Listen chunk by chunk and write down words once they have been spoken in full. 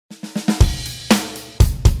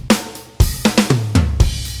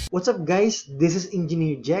What's up guys, this is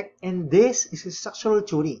Engineer Jack and this is structural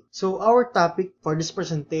theory. So our topic for this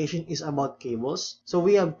presentation is about cables. So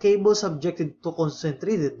we have cables subjected to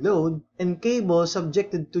concentrated load and cables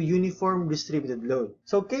subjected to uniform distributed load.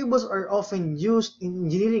 So cables are often used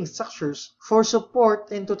in engineering structures for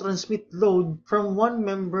support and to transmit load from one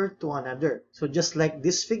member to another. So just like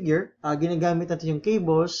this figure, ginagamit natin yung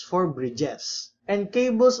cables for bridges. And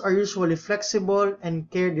cables are usually flexible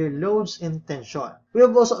and carry their loads and tension. We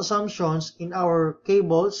have also assumptions in our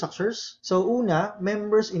cable structures. So una,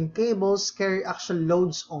 members in cables carry axial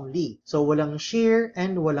loads only. So walang shear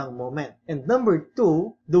and walang moment. And number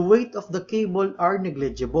two, the weight of the cable are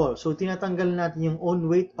negligible. So tinatanggal natin yung own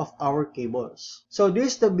weight of our cables. So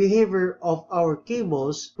this is the behavior of our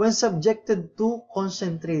cables when subjected to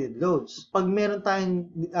concentrated loads. Pag meron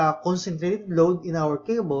tayong concentrated load in our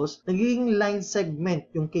cables, nagiging line segment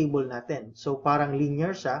yung cable natin. So parang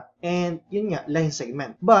linear siya and yun nga, line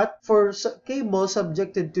segment. But for cable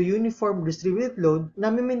subjected to uniform distributed load,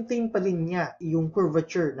 nami-maintain pa rin niya yung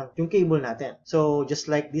curvature ng yung cable natin. So just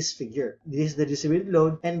like this figure, this is the distributed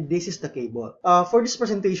load and this is the cable. For this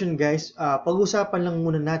presentation guys, pag-usapan lang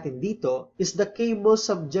muna natin dito is the cable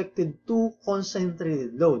subjected to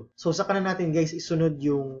concentrated load. So saka na natin guys isunod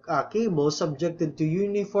yung cable subjected to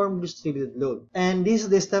uniform distributed load. And this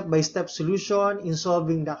is the step-by-step solution in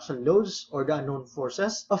solving the axial loads or the unknown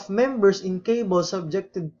forces of members in cable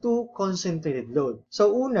subjected to concentrated load.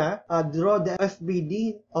 So una, draw the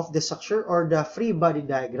FBD of the structure or the free body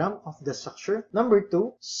diagram of the structure. Number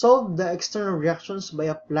two, solve the external reactions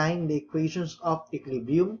by applying the equations of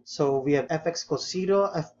equilibrium. So we have Fx equals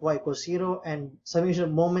 0, Fy equals 0, and summation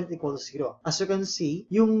of moment equals 0. As you can see,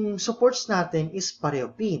 yung supports natin is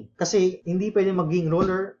pareho pin. Kasi hindi pwede maging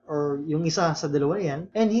roller or yung isa sa dalawa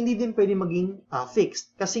yan, and hindi din pwede maging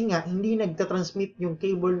fixed. Kasi nga, hindi nagtatransmit yung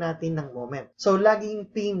cable natin ng moment. So,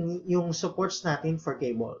 laging pin yung supports natin for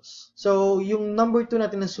cables. So, yung number 2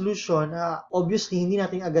 natin na solution, obviously, hindi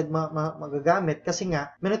natin agad magagamit kasi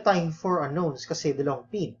nga, meron tayong 4 unknowns kasi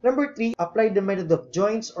dalawang pin. Number 3, apply the method of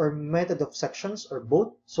joints or method of sections or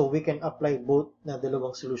both. So, we can apply both na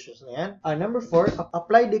dalawang solutions na yan. Number 4,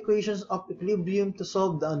 apply the equations of equilibrium to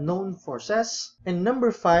solve the unknown forces. And number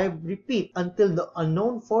 5, repeat until the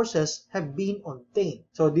unknown forces have been obtained.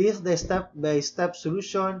 So, this is the step-by-step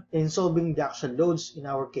solution in solving the axial loads in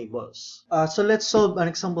our cables. So let's solve an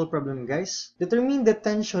example problem guys. Determine the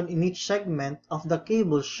tension in each segment of the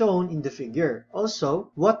cable shown in the figure.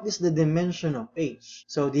 Also, what is the dimension of H?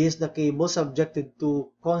 So this is the cable subjected to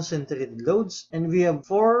concentrated loads and we have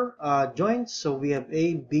 4 joints. So we have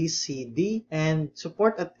A, B, C, D and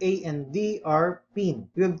support at A and D are pin.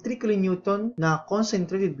 We have 3 kN na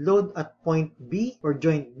concentrated load at point B or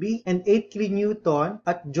joint B and 8 kN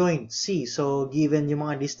at joint C. So given yung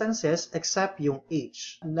mga distances except yung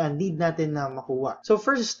H na need natin na makuha. So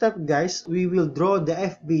first step guys, we will draw the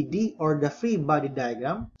FBD or the free body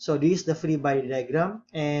diagram. So this is the free body diagram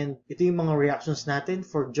and ito yung mga reactions natin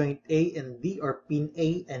for joint A and D or pin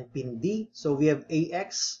A and pin D. So we have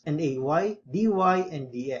AX and AY, DY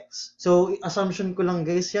and DX. So assumption ko lang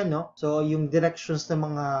guys yan, no? So yung directions ng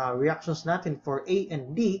mga reactions natin for A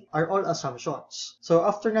and D are all assumptions. So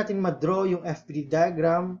after natin ma-draw yung FBD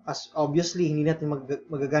diagram, as obviously hindi natin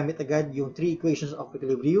magagamit agad yung 3 equations of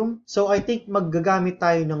equilibrium. So I think magagamit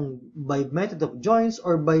tayo ng by method of joints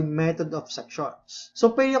or by method of sections.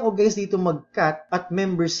 So pwede ako guys dito mag-cut at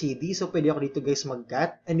member CD. So pwede ako dito guys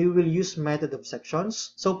mag-cut and we will use method of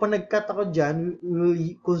sections. So pag nag-cut ako dyan, we will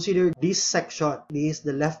consider this section. This is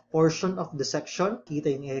the left portion of the section. Kita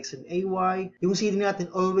yung AX and AY. Yung CD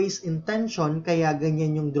natin always in tension, kaya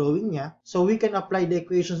ganyan yung drawing niya. So we can apply the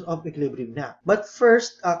equations of equilibrium na. But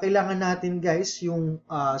first, kailangan natin guys yung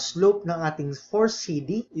slope ng ating force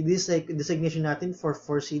CD. This is like designation natin for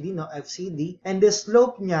force CD, no? FCD. And the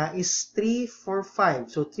slope niya is 3, 4,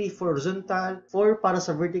 5. So 3 for horizontal, 4 para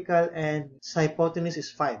sa vertical, and sa hypotenuse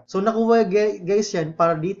is 5. So nakuha guys yan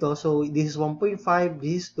para dito. So this is 1.5,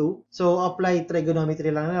 this is 2. So apply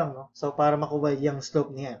trigonometry lang, no? So para makuha yung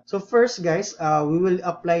slope niya. So first guys, we will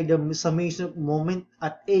apply the summation of moment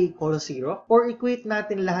at A equals 0 or equate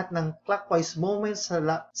natin lahat ng clockwise moments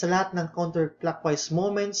sa lahat ng counterclockwise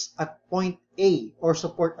moments at point A or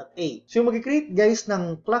support at A. So yung mag-create guys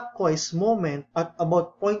ng clockwise moment at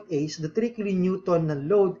about point A is the 3 kN na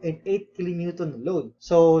load and 8 kN na load.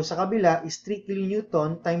 So sa kabila is 3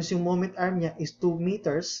 kN times yung moment arm niya is 2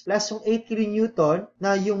 meters plus yung 8 kN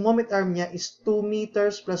na yung moment arm niya is 2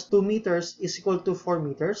 meters plus 2 meters is equal to 4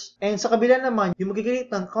 meters. And sa kabila naman, yung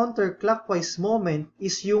mag-create ng counterclockwise moment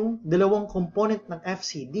is yung dalawang component ng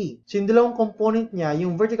FCD. So yung dalawang component niya,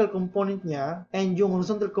 yung vertical component niya and yung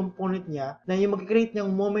horizontal component niya na yung mag-create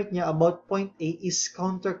niyang moment niya about point A is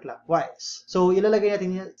counterclockwise. So, ilalagay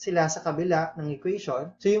natin sila sa kabila ng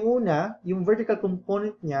equation. So, yung una, yung vertical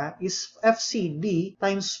component niya is FCD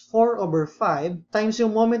times 4 over 5 times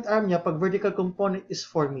yung moment arm niya pag vertical component is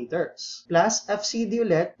 4 meters. Plus, FCD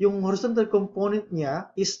ulit, yung horizontal component niya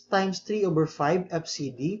is times 3 over 5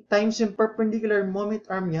 FCD times yung perpendicular moment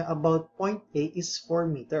arm niya about point A is 4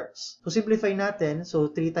 meters. So, simplify natin. So,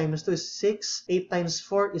 3 times 2 is 6. 8 times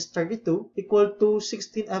 4 is 32 equal to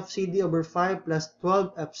 16 FCD over 5 plus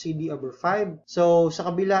 12 FCD over 5. So, sa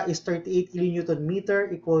kabila is 38 kilonewton meter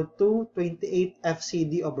equal to 28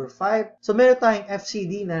 FCD over 5. So, meron tayong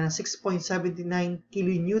FCD na 6.79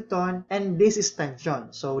 kilonewton and this is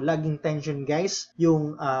tension. So, laging tension guys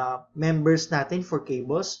yung members natin for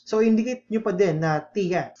cables. So, indicate nyo pa din na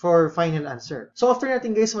T yan for final answer. So, after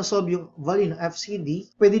natin guys masolve yung value ng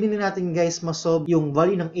FCD, pwede din natin guys masolve yung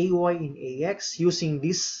value ng AY in AX using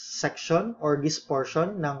this section or this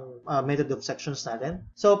portion ng method of sections natin.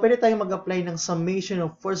 So, pwede tayong mag-apply ng summation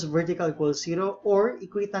of force vertical equals 0 or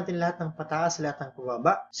equate natin lahat ng pataas sa lahat ng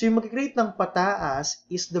pababa. So, yung mag-create ng pataas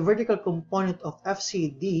is the vertical component of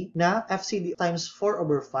FCD na FCD times 4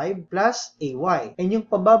 over 5 plus AY. And yung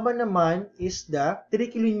pababa naman is the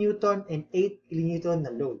 3 kilonewton and 8 kilonewton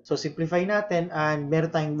na load. So, simplify natin and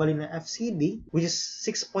meron tayong value ng FCD which is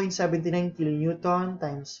 6.79 kilonewton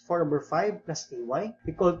times 4 over 5 plus AY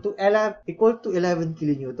equal to 11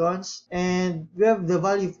 kilonewtons, and we have the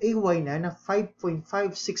value of AY na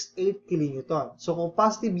 5.568 kilonewton. So kung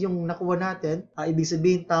positive yung nakuha natin, ibig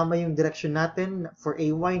sabihin tama yung direction natin for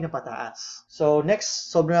AY na pataas. So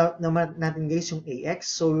next, solve naman natin guys yung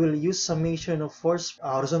AX. So we will use summation of force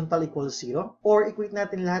horizontal equals 0 or equate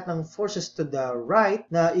natin lahat ng forces to the right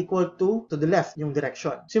na equal to the left yung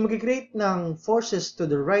direction. So yung mag-create ng forces to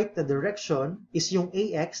the right na direction is yung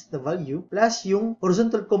AX, the value, plus yung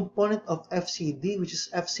horizontal component of FCD which is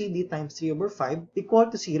FCD times 3 over 5 equal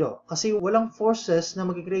to 0 kasi walang forces na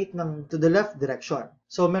mag-create ng to the left direction.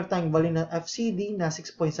 So, meron tayong value ng FCD na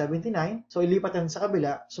 6.79. So, ilipat yan sa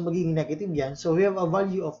kabila. So, magiging negative yan. So, we have a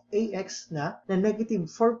value of AX na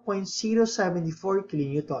negative 4.074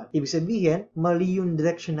 kilonewton. Ibig sabihin, mali yung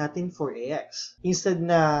direction natin for AX. Instead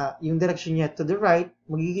na yung direction niya to the right,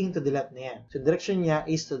 magiging to the left na yan. So, direction niya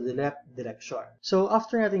is to the left direction. So,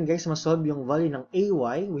 after natin guys masolve yung value ng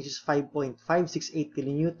AY which is 5.568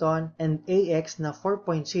 kilonewton and AX na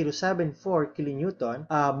 4.074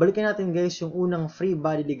 kilonewton, balikan natin guys yung unang free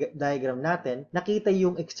body diagram natin. Nakita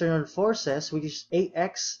yung external forces which is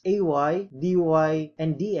AX, AY, DY,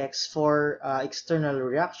 and DX for external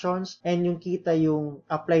reactions, and yung kita yung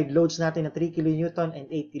applied loads natin na 3 kilonewton and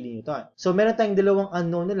 8 kilonewton. So, meron tayong dalawang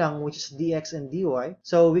unknown na lang which is DX and DY.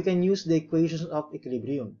 So, we can use the equations of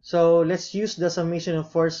equilibrium. So, let's use the summation of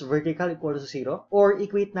force vertical equal to 0 or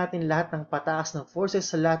equate natin lahat ng pataas ng forces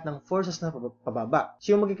sa lahat ng forces na pababa.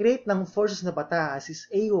 So, yung mag-create ng forces na pataas is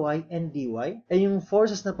AY and DY, and yung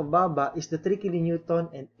forces na pababa is the 3 kilonewton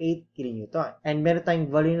and 8 kilonewton. And meron tayong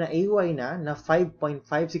value na AY na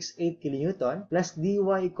 5.568 kilonewton plus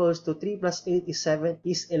DY equals to 3 plus 8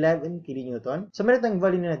 is 11 kilonewton. So, meron tayong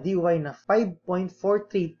value na DY na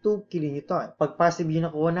 5.432 kilonewton. Pag positive yung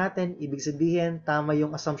nakuha natin, ibig sabihin tama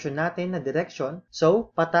yung assumption natin na direction.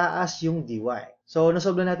 So, pataas yung DY. So,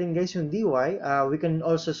 nasolve na natin guys yung dy. We can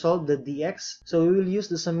also solve the dx. So, we will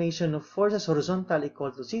use the summation of forces horizontal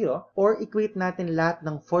equal to 0 or equate natin lahat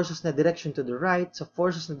ng forces na direction to the right sa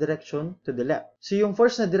forces na direction to the left. So, yung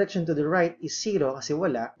force na direction to the right is 0 kasi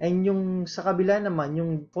wala. And yung sa kabila naman,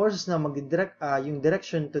 yung forces na mag-direct, yung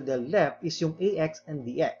direction to the left is yung ax and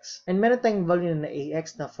dx. And meron tayong value na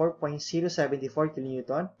ax na 4.074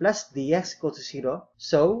 kN plus dx equal to 0.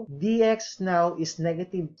 So, dx now is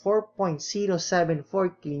negative 4.074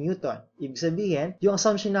 kN. Ibig sabihin, yung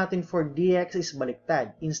assumption natin for dx is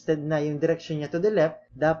baliktad. Instead na yung direction niya to the left,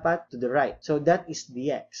 dapat to the right. So, that is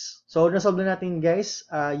dx. So, nasolve na natin guys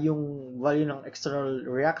yung value ng external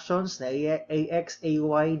reactions na ax, ay,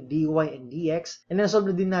 dy, and dx. And nasolve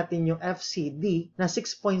na din natin yung FCD na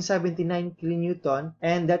 6.79 kN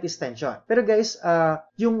and that is tension. Pero guys,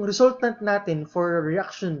 yung resultant natin for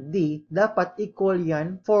reaction D, dapat equal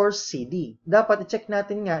yan for CD. Dapat i-check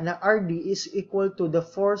natin nga na RD is equal to the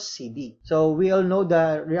force CD. So, we all know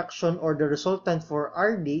the reaction or the resultant for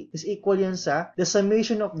RD is equal yan sa the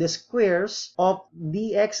summation of the squares of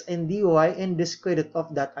dx and and dy and the square root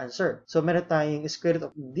of that answer. So meron tayong square root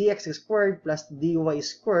of dx squared plus dy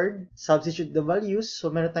squared. Substitute the values.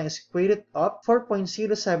 So meron tayong square root of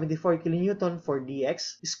 4.074 kilonewton for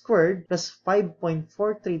dx squared plus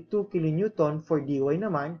 5.432 kilonewton for dy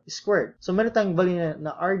naman squared. So meron tayong value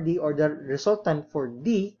na RD or the resultant for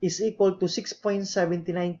D is equal to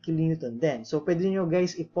 6.79 kilonewton din. So pwede nyo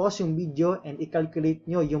guys i-pause yung video and i-calculate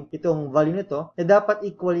nyo yung itong value nito na dapat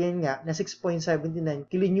equal yan nga na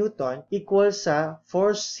 6.79 kilonewton equal sa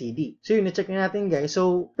force CD. So yun, na-check na natin guys.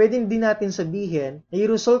 So pwede din natin sabihin na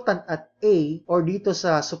yung resultant at A or dito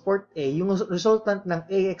sa support A, yung resultant ng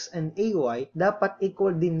AX and AY dapat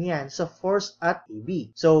equal din yan sa force at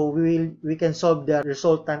AB. So we can solve the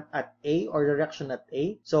resultant at A or the reaction at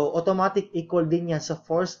A. So automatic equal din yan sa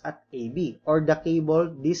force at AB or the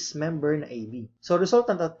cable this member na AB. So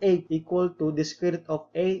resultant at A equal to the square root of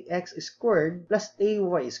AX squared plus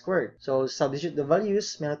AY squared. So substitute the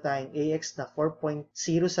values, meron tayong AX na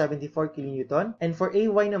 4.074 kilonewton and for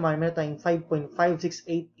AY naman meron tayong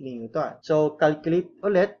 5.568 kilonewton. So, calculate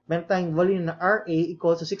ulit. Meron tayong value na RA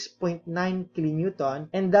equals to 6.9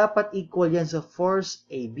 kilonewton and dapat equal yan sa force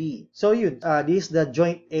AB. So, yun. This is the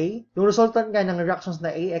joint A. Yung resultant nga ng reactions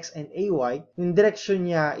na AX and AY, yung direction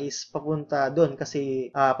niya is papunta doon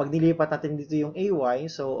kasi pag nilipat natin dito yung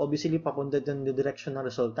AY, so obviously papunta doon yung direction ng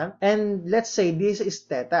resultant. And let's say this is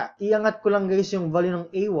theta. Iangat ko lang guys yung value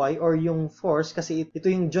ng AY or yung force kasi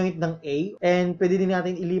ito yung joint ng A and pwede din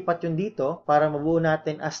natin ilipat yun dito para mabuo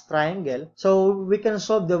natin as triangle. So, we can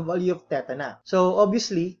solve the value of theta na. So,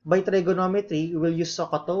 obviously, by trigonometry, we will use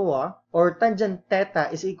SOHCAHTOA or tangent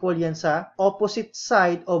theta is equal yan sa opposite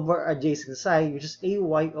side over adjacent side which is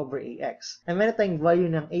AY over AX. And meron tayong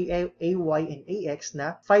value ng AY and AX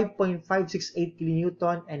na 5.568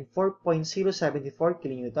 kilonewton and 4.074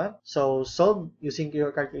 kilonewton. So, solve using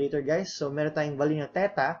your calculator guys. So, meron tayong value ng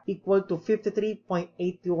theta equal to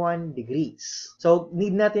 53.81 degrees. So,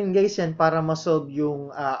 need natin guys yan para ma-solve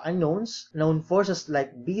yung unknowns, known forces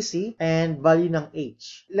like BC and value ng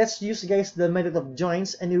H. Let's use guys the method of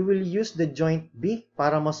joints and we will use the joint B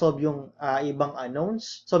para ma-solve yung ibang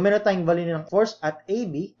unknowns. So, meron tayong value ng force at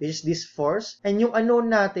AB, which is this force, and yung unknown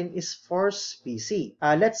natin is force BC.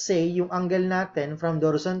 Let's say, yung angle natin from the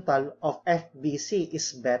horizontal of FBC is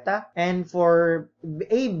beta, and for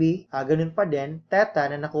AB, ganun pa din, theta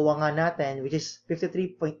na nakuha nga natin, which is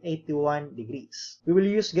 53.81 degrees. We will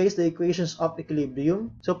use, guys, the equations of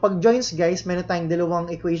equilibrium. So, pag joints, guys, meron tayong dalawang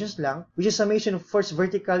equations lang, which is summation of force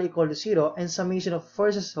vertical equal to 0 and summation of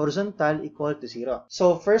forces horizontal equal to 0.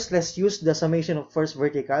 So, first, let's use the summation of force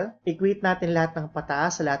vertical. Equate natin lahat ng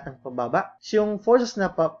pataas sa lahat ng pababa. So, yung forces na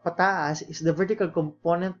pataas is the vertical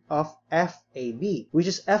component of FAB, which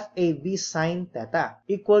is FAB sine theta,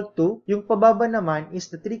 equal to, yung pababa naman is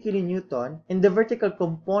the 3 kilonewton, and the vertical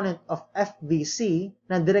component of FBC,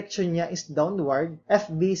 na direction niya is downward,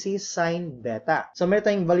 FBC sine beta. So, meron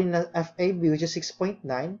tayong value na FAB, which is 6.9,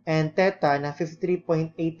 and theta na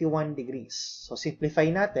 53.81 degrees. So,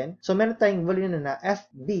 simplify natin. So, meron tayong value na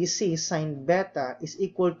FBC sine beta is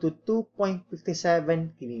equal to 2.57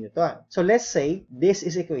 kilonewton. So, let's say this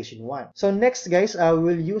is equation 1. So, next guys,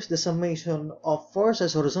 we will use the summation of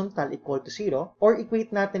forces horizontal equal to 0 or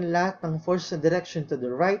equate natin lahat ng forces sa direction to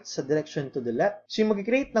the right sa direction to the left. So, yung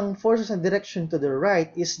mag-create ng forces sa direction to the right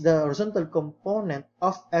is the horizontal component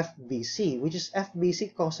of FBC, which is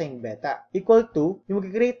FBC cosine beta, equal to, yung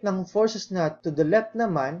mag-create ng forces na to the left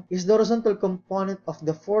naman is the horizontal component of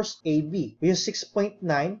the force AB, which is 6.9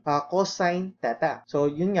 cosine theta. So,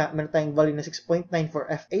 yun nga, meron tayong value na 6.9 for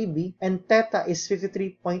FAB and theta is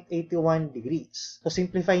 53.81 degrees. So,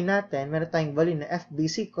 simplify natin, meron tayong value na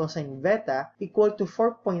FBC cosine beta equal to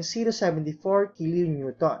 4.074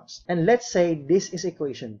 kilonewtons. And let's say this is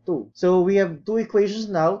equation 2. So, we have two equations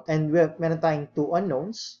now and meron tayong two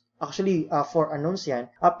unknowns. Actually, 4 unknowns yan.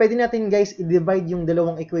 Pwede natin guys i-divide yung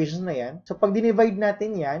dalawang equations na yan. So, pag dinivide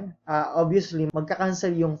natin yan, obviously,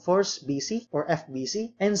 magka-cancel yung force BC or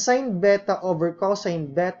FBC. And sine beta over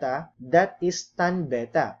cosine beta, that is tan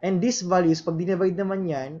beta. And these values, pag dinivide naman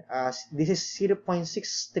yan, this is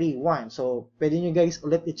 0.631. So, pwede nyo guys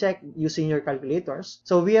ulit i-check using your calculators.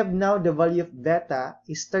 So, we have now the value of beta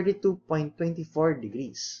is 32.24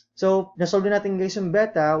 degrees. So, nasolve natin guys yung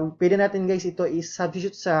beta. Pwede natin guys ito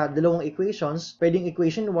i-substitute sa dalawang equations. Pwedeng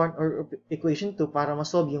equation 1 or equation 2 para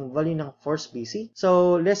masolve yung value ng force BC.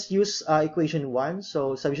 So, let's use equation 1.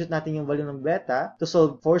 So, substitute natin yung value ng beta to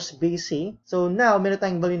solve force BC. So, now, meron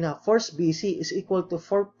tayong value na force BC is equal to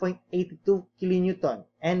 4.82 kilonewton.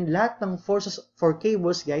 And lahat ng forces for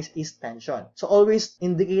cables, guys, is tension. So, always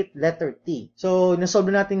indicate letter T. So,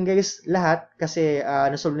 nasolve natin, guys, lahat kasi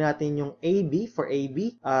nasolve natin yung AB for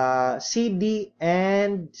AB, CD,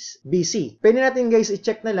 and BC. Pwede natin, guys,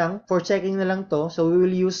 i-check na lang. For checking na lang to. So, we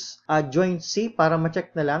will use joint C para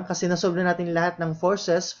ma-check na lang kasi nasolve na natin lahat ng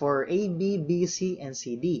forces for AB, BC, and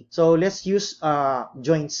CD. So, let's use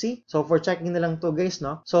joint C. So, for checking na lang to, guys,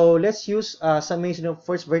 no? So, let's use summation of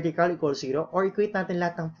force vertical equals 0 or equate natin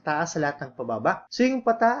lahat ng pataas sa lahat ng pababa. So, yung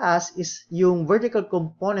pataas is yung vertical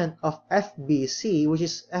component of FBC, which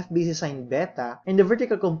is FBC sine beta, and the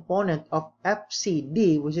vertical component of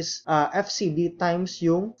FCD, which is FCD times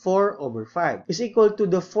yung 4/5, is equal to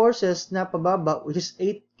the forces na pababa, which is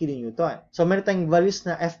 8 kilonewton. So, meron tayong values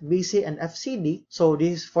na FBC and FCD. So,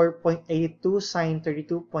 this is 4.82 sine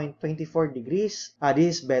 32.24 degrees.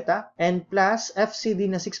 This is beta. And plus FCD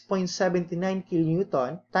na 6.79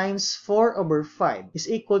 kilonewton times 4/5 is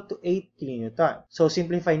equal to 8 kilonewton. So,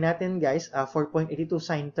 simplify natin, guys. 4.82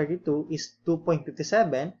 sine 32 is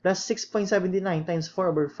 2.57 plus 6.79 times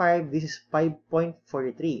 4/5. This is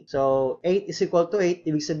 5.43. So, 8 is equal to 8.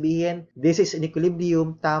 Ibig sabihin, this is in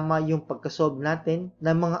equilibrium. Tama yung pagkasolve natin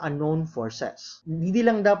ng mga unknown forces. Hindi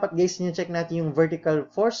lang dapat, guys, check natin yung vertical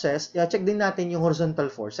forces, check din natin yung horizontal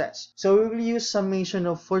forces. So, we will use summation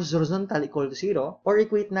of force horizontal equal to 0 or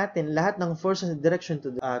equate natin lahat ng forces na direction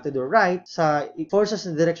to the right sa forces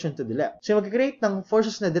na direction to the left. So, mag-create ng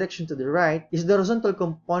forces na direction to the right is the horizontal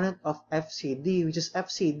component of FCD, which is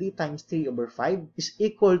FCD times 3/5 is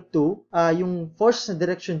equal to yung forces na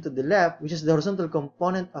direction to the left, which is the horizontal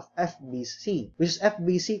component of FBC, which is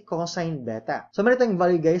FBC cosine beta. So, meron tayong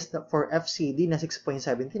value, guys, for FCD na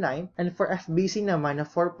 6.79 and for FBC naman na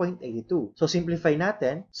 4.82. So, simplify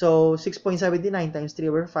natin. So, 6.79 times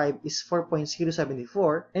 3/5 is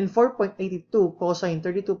 4.074 and 4.82 cosine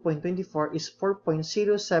 32.24 is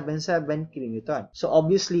 4.077 kilonewton. So,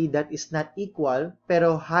 obviously, that is not equal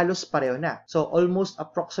pero halos pareho na. So, almost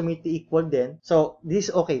approximately equal din. So,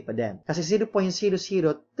 this is okay pa din. Kasi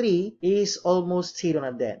 0.003 is almost 0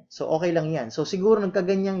 na din. So, okay lang yan. So, siguro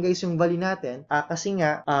nagkaganyan, guys, yung value natin kasi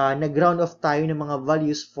nga nag-ground off tayo ng mga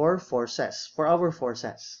values for forces, for our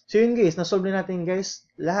forces. So yun, guys, nasolve na natin, guys,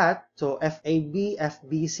 lahat. So FAB,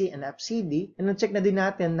 FBC, and FCD. And na-check na din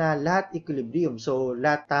natin na lahat equilibrium. So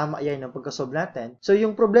lahat tama yan ang pagkasolve natin. So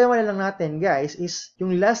yung problema na lang natin, guys, is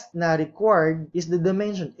yung last na required is the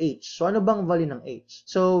dimension H. So ano bang value ng H?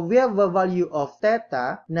 So we have a value of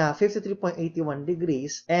theta na 53.81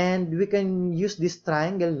 degrees and we can use this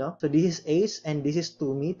triangle, no? So this is H and this is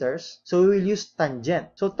 2 meters. So we will use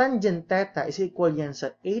tangent. So tangent theta is equal yan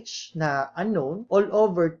sa H na unknown all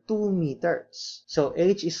over 2 meters. So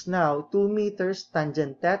H is now 2 meters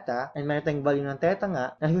tangent theta and meron tayong value ng theta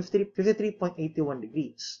nga na 53.81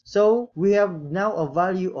 degrees. So we have now a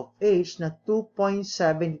value of H na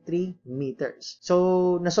 2.73 meters.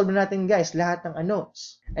 So nasolve na natin, guys, lahat ng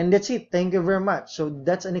unknowns. And that's it. Thank you very much. So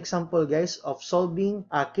that's an example, guys, of solving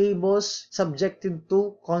cables subjected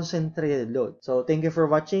to concentrated load. So thank you for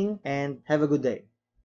watching and have a good day.